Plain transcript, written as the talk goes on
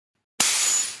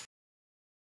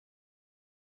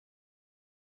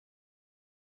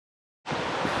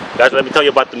Guys, let me tell you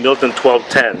about the Milton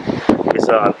 1210. It's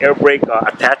an air brake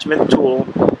attachment tool,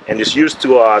 and it's used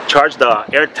to charge the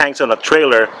air tanks on a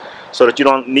trailer so that you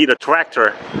don't need a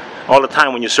tractor all the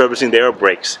time when you're servicing the air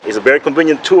brakes. It's a very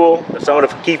convenient tool. Some of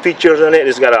the key features in it,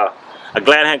 it's got a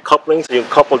glad hand coupling, so you can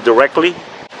couple directly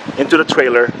into the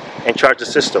trailer and charge the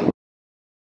system.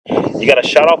 You got a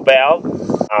shut-off valve,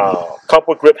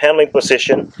 couple grip handling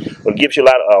position, which gives you a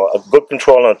lot of good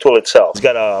control on the tool itself. It's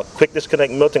got a quick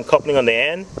disconnect Milton coupling on the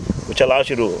end, which allows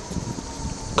you to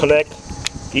connect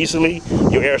easily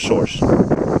your air source.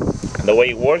 And the way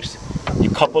it works, you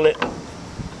couple it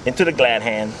into the glad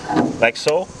hand, like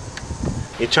so.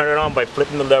 You turn it on by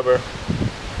flipping the lever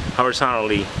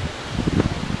horizontally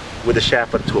with the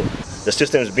shaft of the tool. The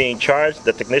system is being charged.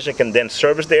 The technician can then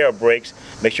service the air brakes,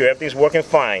 make sure everything's working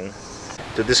fine.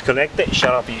 To disconnect it,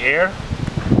 shut off the air,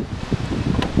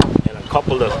 and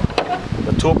uncouple the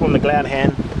tool from the glad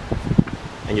hand,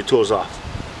 and your tool's off.